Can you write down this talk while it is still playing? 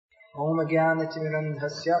Om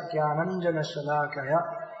Jnanatimirandhasya Jnananjana Shalakaya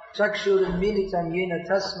Chakshurunmilitam Yena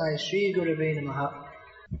Tasmai Shri Gurave Namaha.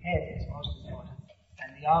 Head is most important,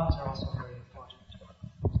 and the arms are also very important.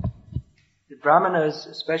 The Brahmanas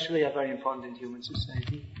especially are very important in human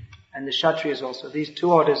society, and the Kshatriyas also. These two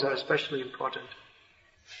orders are especially important.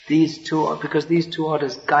 Because these two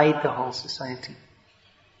orders guide the whole society.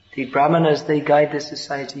 The Brahmanas, they guide the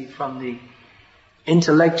society from the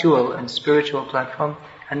intellectual and spiritual platform,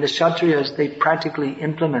 and the Kshatriyas, they practically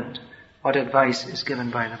implement what advice is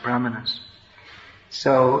given by the Brahmanas.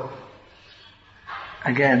 So,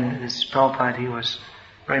 again, this Prabhupada, he was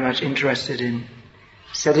very much interested in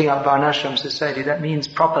setting up Varnashram society. That means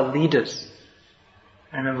proper leaders.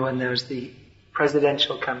 I remember when there was the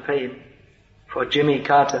presidential campaign for Jimmy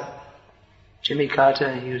Carter. Jimmy Carter,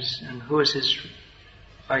 and who was his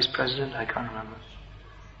vice president? I can't remember.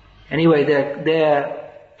 Anyway,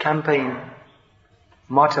 their campaign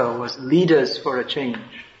motto was "Leaders for a Change."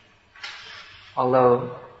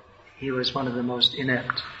 Although he was one of the most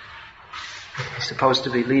inept, supposed to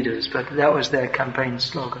be leaders, but that was their campaign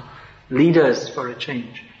slogan. Leaders for a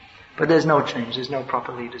change. But there's no change, there's no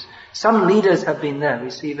proper leaders. Some leaders have been there. We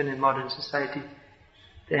see even in modern society,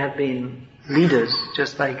 there have been leaders,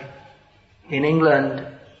 just like in England,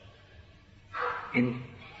 in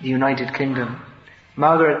the United Kingdom.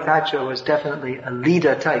 Margaret Thatcher was definitely a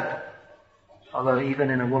leader type, although even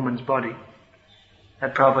in a woman's body.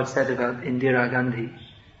 That Prabhupada said about Indira Gandhi,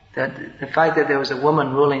 that the fact that there was a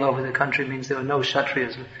woman ruling over the country means there were no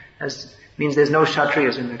Kshatriyas. Means there's no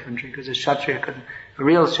Kshatriyas in the country, because a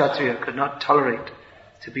real Kshatriya could not tolerate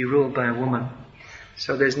to be ruled by a woman.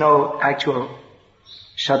 So there's no actual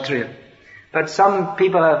Kshatriya. But some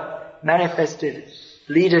people have manifested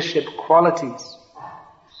leadership qualities.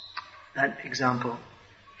 That example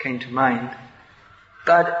came to mind.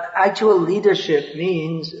 But actual leadership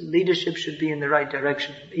means leadership should be in the right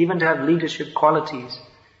direction. Even to have leadership qualities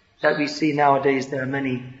that we see nowadays, there are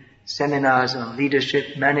many seminars on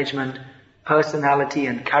leadership, management, personality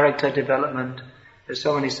and character development. There's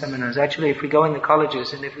so many seminars. Actually, if we go in the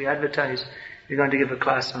colleges and if we advertise, we're going to give a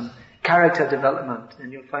class on character development,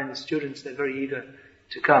 and you'll find the students, they're very eager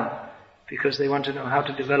to come because they want to know how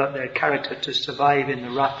to develop their character to survive in the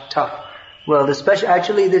rough, tough world.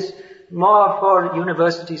 Actually, this more for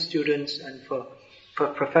university students and for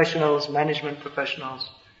professionals, management professionals.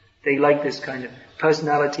 They like this kind of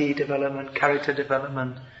personality development, character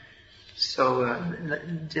development. So,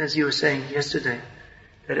 as you were saying yesterday,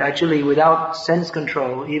 that actually without sense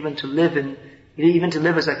control, even to live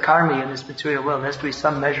as a karmi in this material world, there has to be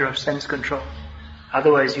some measure of sense control.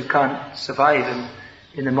 Otherwise you can't survive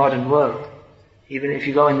in the modern world. Even if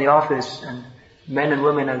you go in the office and men and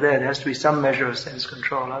women are there has to be some measure of sense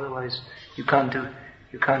control. Otherwise you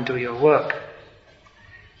can't do your work.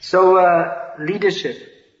 So, leadership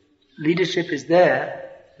is there.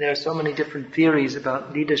 There are so many different theories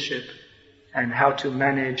about leadership and how to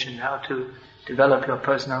manage and how to develop your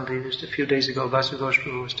personality. Just a few days ago, Vasu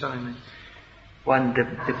Goswami was telling me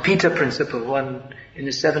the Peter principle. In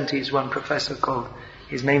the 70s, one professor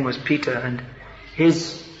his name was Peter, and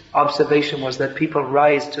his observation was that people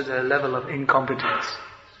rise to the level of incompetence.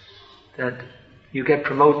 That you get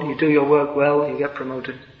promoted, you do your work well, you get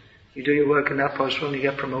promoted. You do your work in that post well, you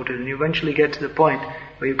get promoted, and you eventually get to the point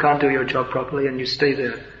where you can't do your job properly, and you stay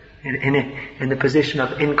there in the position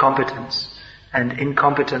of incompetence and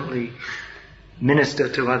incompetently minister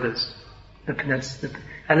to others.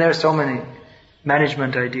 And there are so many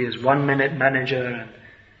management ideas. 1 minute manager,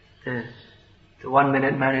 and the 1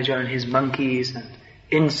 minute manager and his monkeys, and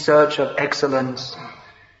in search of excellence.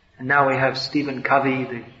 And now we have Stephen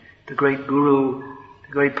Covey, the great guru,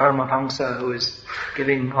 the great Paramahamsa, who is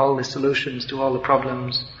giving all the solutions to all the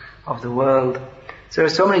problems of the world. So there are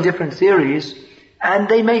so many different theories, and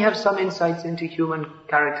they may have some insights into human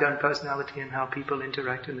character and personality and how people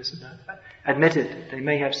interact in this and that. Admitted, they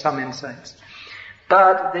may have some insights.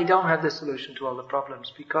 But they don't have the solution to all the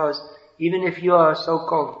problems, because even if you are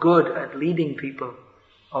so-called good at leading people,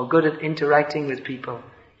 or good at interacting with people,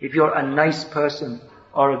 if you're a nice person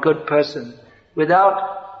or a good person,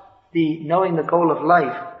 without knowing the goal of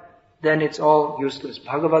life, then it's all useless.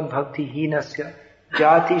 Bhagavad Bhakti hinasya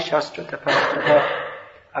jati shastra tapasya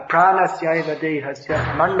apranasyaiva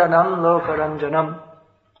dehasya mandanam lokaranjanam.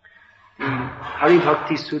 The Hari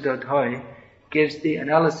Bhakti Sudadhoy gives the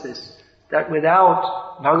analysis that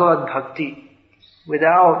without Bhagavad Bhakti,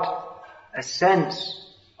 without a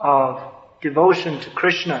sense of devotion to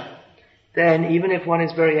Krishna, then even if one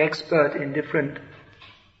is very expert in different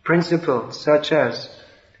principles, such as,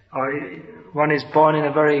 or one is born in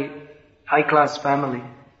a very high-class family,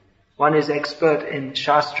 one is expert in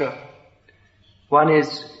Shastra, one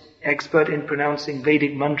is expert in pronouncing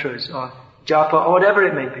Vedic mantras or japa or whatever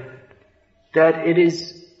it may be. That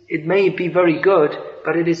it may be very good,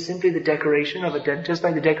 but it is simply the decoration of a dead, just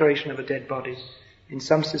like the decoration of a dead body. In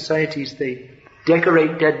some societies they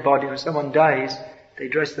decorate dead body. When someone dies, they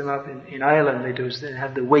dress them up. In Ireland they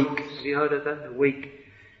have the wake. Have you heard of that? The wake.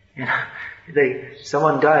 You know,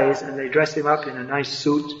 someone dies and they dress him up in a nice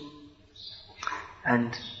suit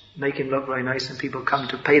and make him look very nice, and people come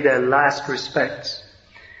to pay their last respects.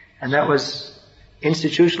 And that was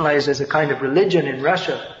institutionalized as a kind of religion in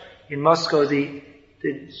Russia. In Moscow, the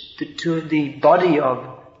body of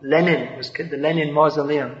Lenin was the Lenin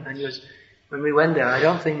mausoleum, and when we went there, I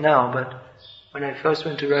don't think now, but when I first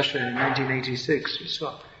went to Russia in 1986, we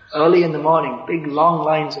saw early in the morning, big long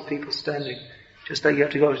lines of people standing. Just like you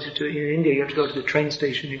have to go to in India, you have to go to the train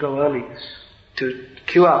station, you go early to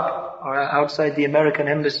queue up, or outside the American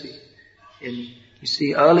embassy. You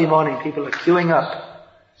see early morning people are queuing up.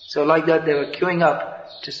 So like that they were queuing up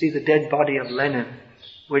to see the dead body of Lenin,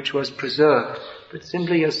 which was preserved. But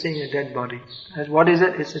simply you're seeing a dead body. And what is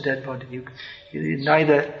it? It's a dead body. You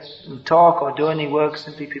neither talk or do any work,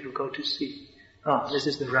 simply people go to see. Oh, this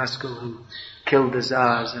is the rascal who killed the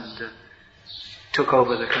Tsars and took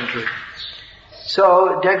over the country.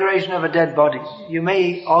 So, decoration of a dead body. You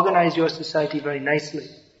may organize your society very nicely,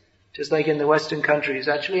 just like in the Western countries.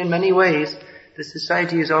 Actually, in many ways, the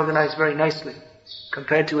society is organized very nicely.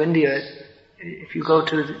 Compared to India, if you go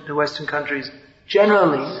to the Western countries,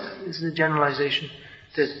 generally, this is a generalization,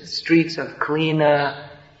 the streets are cleaner,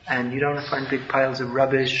 and you don't find big piles of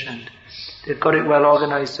rubbish, and they've got it well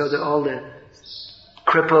organized so that all the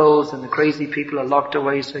cripples and the crazy people are locked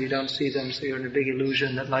away so you don't see them, so you're in a big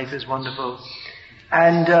illusion that life is wonderful.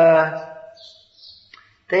 And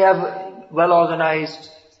they have well organized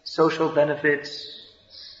social benefits,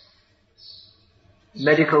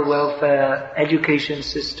 medical welfare, education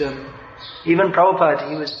system. Even Prabhupada,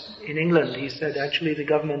 he was in England, he said actually the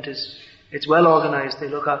government it's well organized, they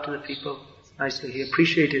look after the people nicely. He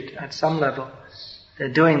appreciated at some level they're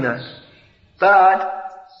doing that. But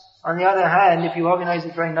on the other hand, if you organize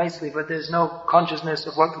it very nicely but there's no consciousness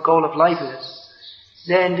of what the goal of life is,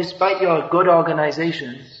 then despite your good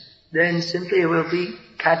organization, then simply it will be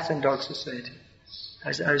cats and dog society.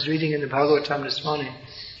 As I was reading in the Bhagavatam this morning,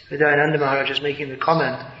 Vidayananda Maharaj is making the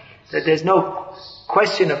comment that there's no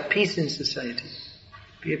question of peace in society.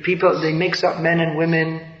 People, they mix up men and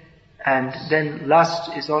women, and then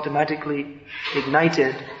lust is automatically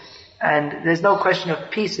ignited, and there's no question of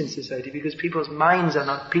peace in society because people's minds are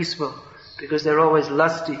not peaceful, because they're always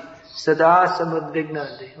lusty. Sada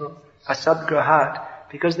samudvignandi, asad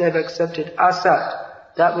because they've accepted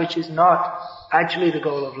asat, that which is not actually the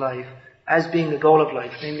goal of life, as being the goal of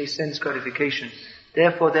life, namely sense gratification.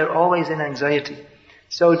 Therefore, they're always in anxiety.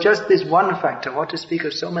 So just this one factor, what to speak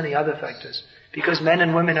of so many other factors, because men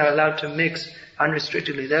and women are allowed to mix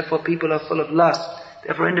unrestrictedly, therefore people are full of lust,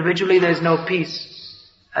 therefore individually there's no peace,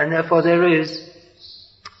 and therefore there is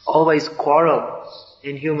always quarrel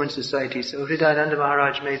in human society. So Hridayananda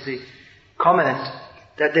Maharaj made the comment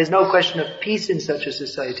that there's no question of peace in such a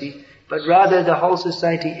society, but rather the whole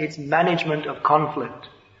society, its management of conflict,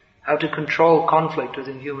 how to control conflict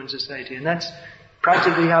within human society, and that's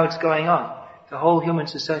practically how it's going on. The whole human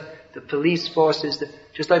society, the police forces,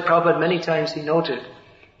 just like Prabhupada many times he noted,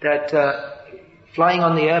 that flying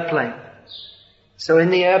on the airplane. So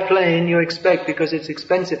in the airplane you expect, because it's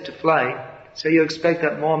expensive to fly, so you expect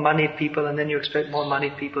that more moneyed people, and then you expect more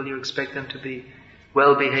moneyed people, you expect them to be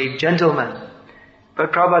well-behaved gentlemen.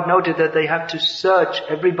 But Prabhupada noted that they have to search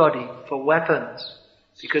everybody for weapons,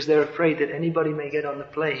 because they're afraid that anybody may get on the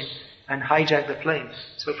plane and hijack the plane.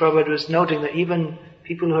 So Prabhupada was noting that even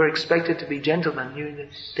people who are expected to be gentlemen,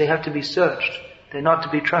 they have to be searched. They're not to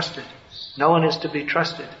be trusted. No one is to be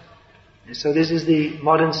trusted. And so this is the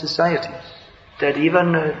modern society. That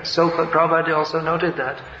even Prabhupada also noted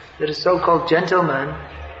that a so-called gentleman,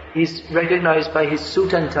 he's recognized by his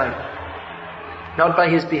suit and tie, not by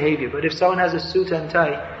his behavior. But if someone has a suit and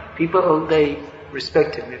tie, people, they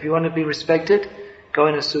respect him. If you want to be respected, go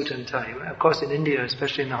in a suit and tie. Of course in India,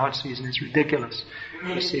 especially in the hot season, it's ridiculous.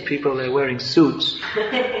 You see people, they're wearing suits,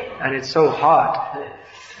 and it's so hot,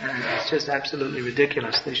 and it's just absolutely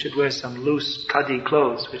ridiculous. They should wear some loose, cuddy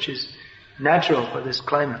clothes, which is natural for this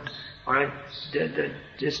climate. Alright?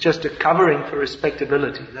 It's just a covering for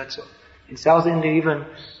respectability, that's all. In South India, even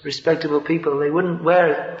respectable people, they wouldn't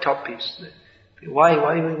wear top piece.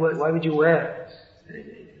 Why would you wear?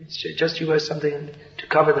 It's just you wear something to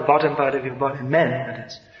cover the bottom part of your body. Men, that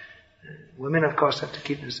is. Women, of course, have to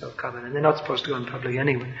keep themselves covered, and they're not supposed to go in public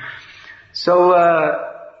anyway. So,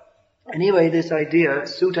 Anyway, this idea,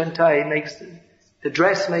 suit and tie the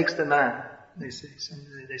dress makes the man, they say.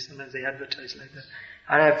 Sometimes they advertise like that.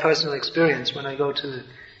 And I have personal experience when I go to the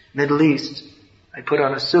Middle East, I put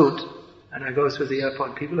on a suit and I go through the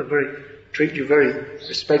airport. People treat you very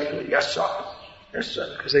respectfully. Yes, sir. Yes,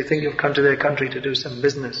 sir. Because they think you've come to their country to do some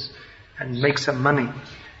business and make some money.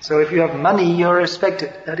 So if you have money, you're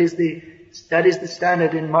respected. That is the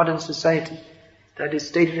standard in modern society. That is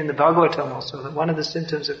stated in the Bhagavatam also, that one of the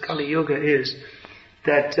symptoms of Kali Yuga is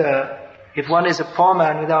that if one is a poor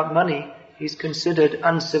man without money, he's considered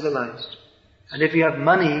uncivilized. And if you have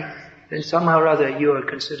money, then somehow or other you are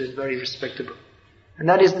considered very respectable. And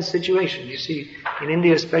that is the situation. You see, in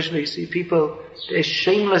India especially, you see people, they're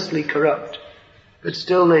shamelessly corrupt. But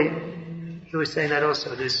still he was saying that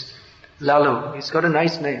also, this Lalu, he's got a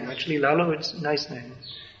nice name. Actually, Lalu, it's a nice name.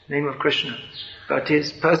 Name of Krishna. But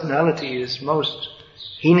his personality is most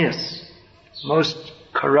heinous, most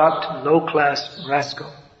corrupt, low-class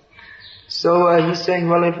rascal. So he's saying,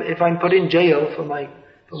 well, if I'm put in jail for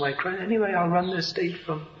my crime, anyway, I'll run the state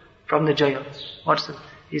from the jail.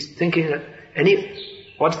 He's thinking that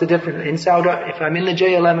what's the difference? In Saudi, if I'm in the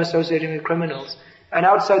jail, I'm associating with criminals. And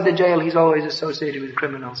outside the jail, he's always associated with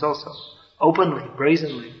criminals also. Openly,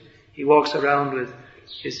 brazenly. He walks around with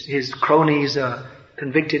his cronies,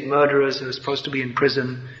 convicted murderers who are supposed to be in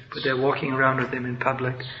prison, but they're walking around with him in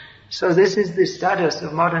public. So this is the status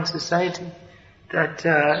of modern society, that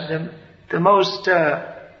the most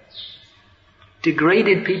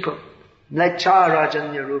degraded people, Mlecha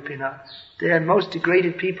Rajanya Rupina, they are most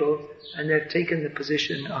degraded people, and they've taken the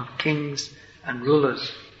position of kings and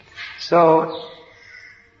rulers. So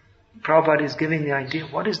Prabhupada is giving the idea,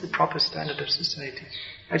 what is the proper standard of society?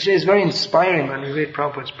 Actually, it's very inspiring when we read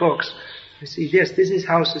Prabhupada's books. We see, yes, this is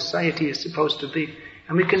how society is supposed to be.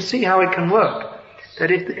 And we can see how it can work. That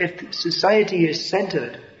if society is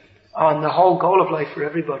centered on the whole goal of life for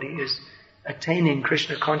everybody is attaining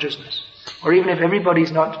Krishna consciousness, or even if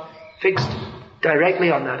everybody's not fixed directly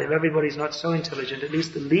on that, if everybody's not so intelligent, at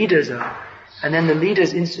least the leaders are, and then the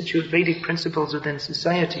leaders institute Vedic principles within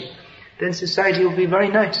society, then society will be very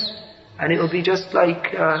nice. And it will be just like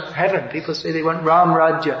heaven. People say they want Ram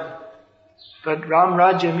Rajya. But Ram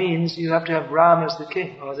Rajya means you have to have Ram as the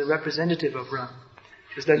king, or the representative of Ram.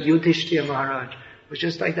 Just like Yudhishthira Maharaj. It was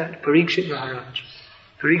just like that. Parikshit Maharaj.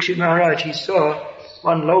 Parikshit Maharaj, he saw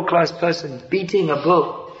one low-class person beating a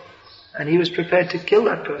bull. And he was prepared to kill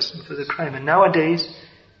that person for the crime. And nowadays,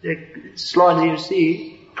 they slaughter, you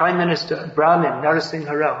see, Prime Minister, Brahmin,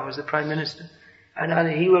 Narasingha Rao was the Prime Minister.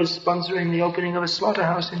 And he was sponsoring the opening of a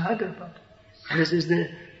slaughterhouse in Hyderabad. And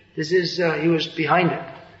he was behind it.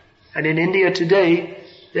 And in India today,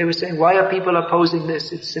 they were saying, why are people opposing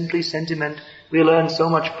this? It's simply sentiment. We'll earn so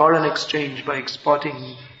much foreign exchange by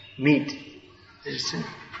exporting meat.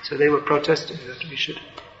 So they were protesting that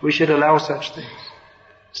we should allow such things.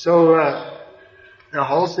 So the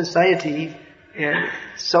whole society,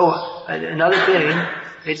 another thing,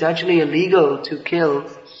 it's actually illegal to kill.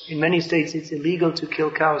 In many states it's illegal to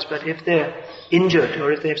kill cows, but if they're injured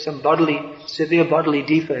or if they have some severe bodily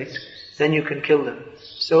defect, then you can kill them.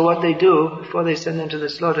 So what they do, before they send them to the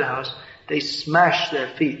slaughterhouse, they smash their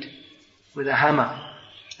feet with a hammer,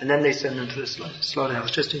 and then they send them to the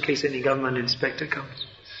slaughterhouse, just in case any government inspector comes.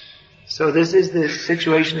 So this is the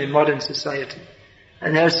situation in modern society.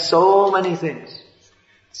 And there are so many things.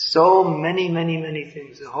 So many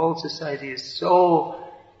things. The whole society is so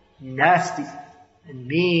nasty and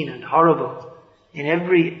mean and horrible in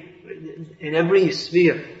every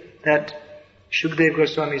sphere that Shukdev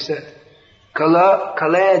Goswami said. Kala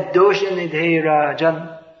dosha nidhe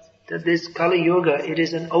rajan. That this Kali Yuga, it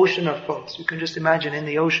is an ocean of faults. You can just imagine in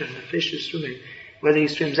the ocean, the fish is swimming, whether he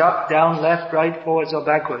swims up, down, left, right, forwards or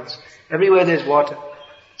backwards. Everywhere there's water.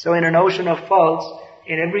 So in an ocean of faults,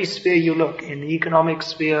 in every sphere you look, in the economic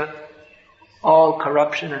sphere, all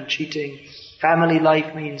corruption and cheating. Family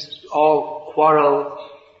life means all quarrel,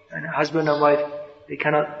 and husband and wife, they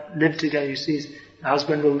cannot live together. You see, the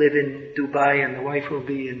husband will live in Dubai and the wife will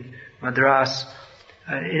be in Madras.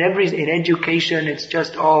 In education, it's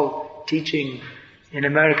just all teaching. In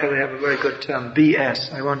America, they have a very good term,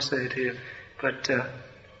 BS. I won't say it here, but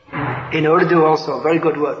in Urdu also, a very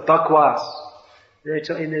good word, bakwas.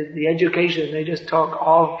 In the education, they just talk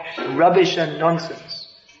all rubbish and nonsense,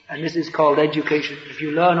 and this is called education. If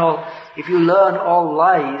you learn all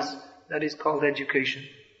lies, that is called education.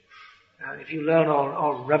 If you learn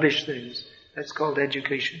all rubbish things, that's called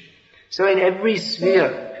education. So in every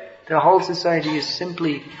sphere, the whole society is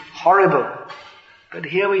simply horrible. But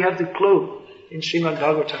here we have the clue in Srimad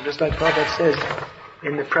Bhagavatam, just like Prabhupada says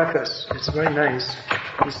in the preface. It's very nice.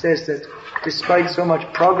 He says that despite so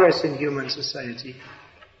much progress in human society,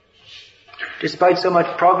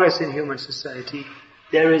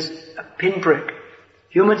 there is a pinprick.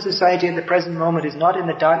 Human society at the present moment is not in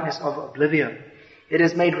the darkness of oblivion. It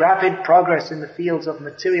has made rapid progress in the fields of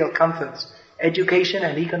material comforts, education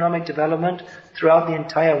and economic development throughout the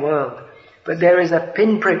entire world. But there is a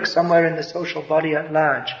pinprick somewhere in the social body at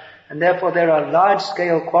large, and therefore there are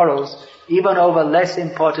large-scale quarrels even over less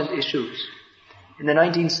important issues. In the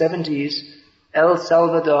 1970s, El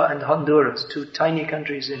Salvador and Honduras, two tiny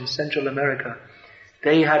countries in Central America,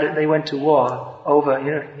 they went to war over,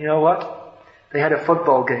 you know what? They had a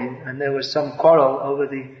football game, and there was some quarrel over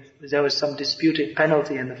there was some disputed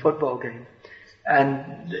penalty in the football game.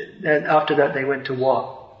 And then after that they went to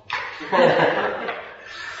war.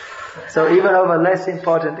 So even over less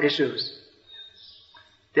important issues,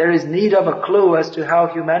 there is need of a clue as to how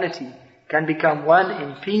humanity can become one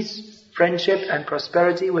in peace, friendship and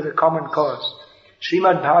prosperity with a common cause.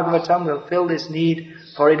 Srimad Bhagavatam will fill this need,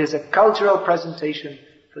 for it is a cultural presentation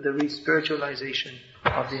for the re-spiritualization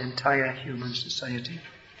of the entire human society.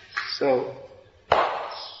 So,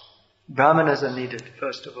 Brahmanas are needed,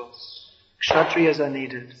 first of all. Kshatriyas are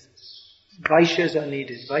needed. Vaishyas are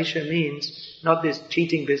needed. Vaishya means not this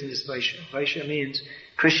cheating business Vaishya. Vaishya means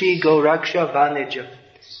Krishi, Goraksha, Vanija.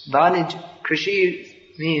 Krishi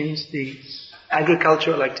means the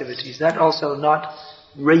agricultural activities. That also not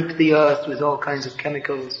rape the earth with all kinds of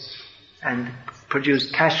chemicals and produce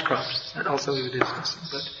cash crops. That also we were discussing.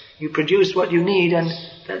 But you produce what you need and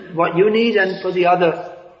for the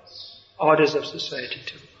other orders of society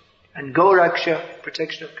too. And Goraksha,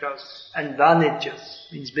 protection of cows, and Vanija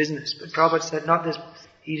means business. But Prabhupada said not this,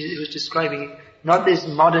 he was describing not this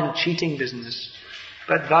modern cheating business,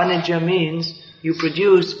 but Vanija means you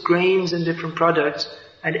produce grains and different products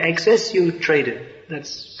and excess you trade it.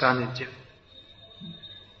 That's Vanija.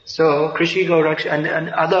 So, Krishi, Goraksha, and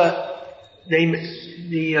other,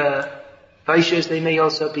 the Vaishyas, they may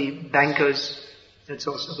also be bankers, that's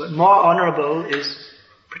also, but more honorable is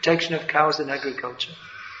protection of cows and agriculture.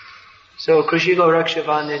 So, Krishi, Goraksha,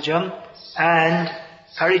 Vanijam, and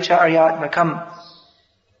Paricharyatmakam,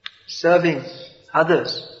 serving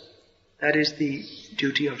others. That is the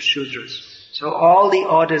duty of Shudras. So all the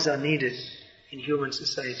orders are needed in human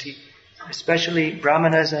society. Especially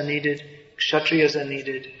Brahmanas are needed, Kshatriyas are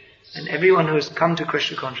needed, and everyone who has come to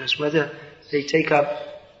Krishna consciousness, whether they take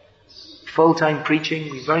up full-time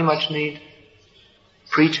preaching, we very much need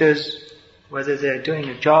preachers, whether they're doing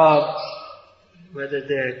a job, whether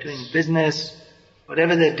they're doing business,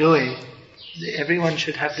 whatever they're doing, everyone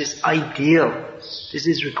should have this ideal. This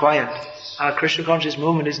is required. Our Krishna conscious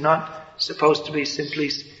movement is not supposed to be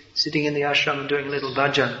simply sitting in the ashram and doing a little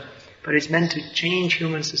bhajan, but it's meant to change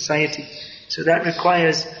human society. So that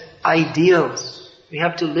requires ideals. We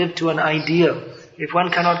have to live to an ideal. If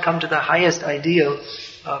one cannot come to the highest ideal,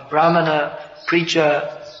 a brahmana,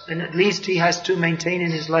 preacher, then at least he has to maintain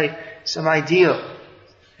in his life some ideal.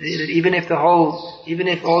 Even if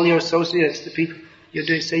all your associates, the people,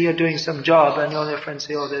 say you're doing some job and all your friends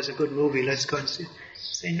say, oh, there's a good movie, let's go and see it.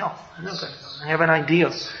 Say, no, I'm not going to go. I have an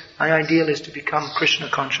ideal. My ideal is to become Krishna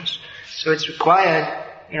conscious. So it's required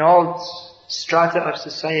in all strata of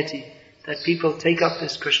society that people take up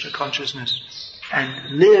this Krishna consciousness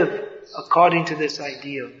and live according to this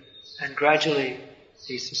ideal. And gradually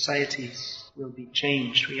the society will be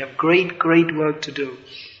changed. We have great, great work to do.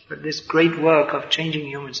 But this great work of changing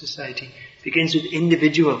human society begins with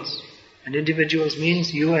individuals. And individuals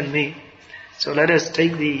means you and me. So let us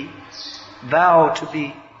take the vow to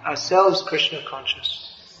be ourselves Krishna conscious.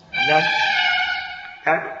 And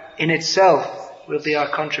that in itself will be our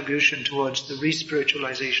contribution towards the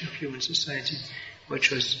re-spiritualization of human society,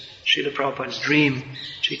 which was Srila Prabhupada's dream,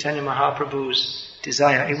 Chaitanya Mahaprabhu's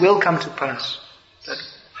desire. It will come to pass, but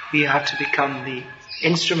we have to become the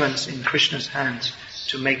instruments in Krishna's hands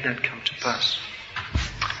to make that come to pass.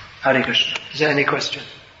 Hare Krishna. Is there any question?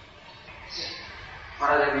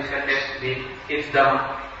 Maharaj, we said that if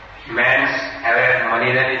the man have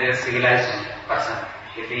money, then he is a civilized person.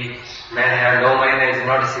 If the man have no money, then he is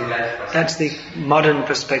not a civilized person. That's the modern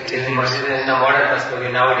perspective. In the modern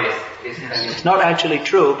perspective nowadays. Yes. It's not actually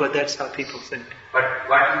true, but that's how people think. But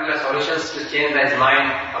what will be the solutions to change his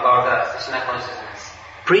mind about the Krishna consciousness?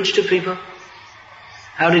 Preach to people.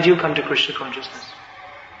 How did you come to Krishna consciousness?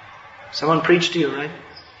 Someone preached to you, right?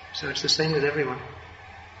 So it's the same with everyone.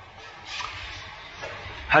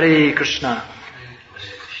 Hare Krishna.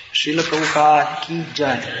 Srila Prabhupada ki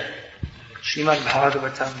jai. Srimad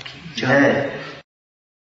Bhagavatam ki jai.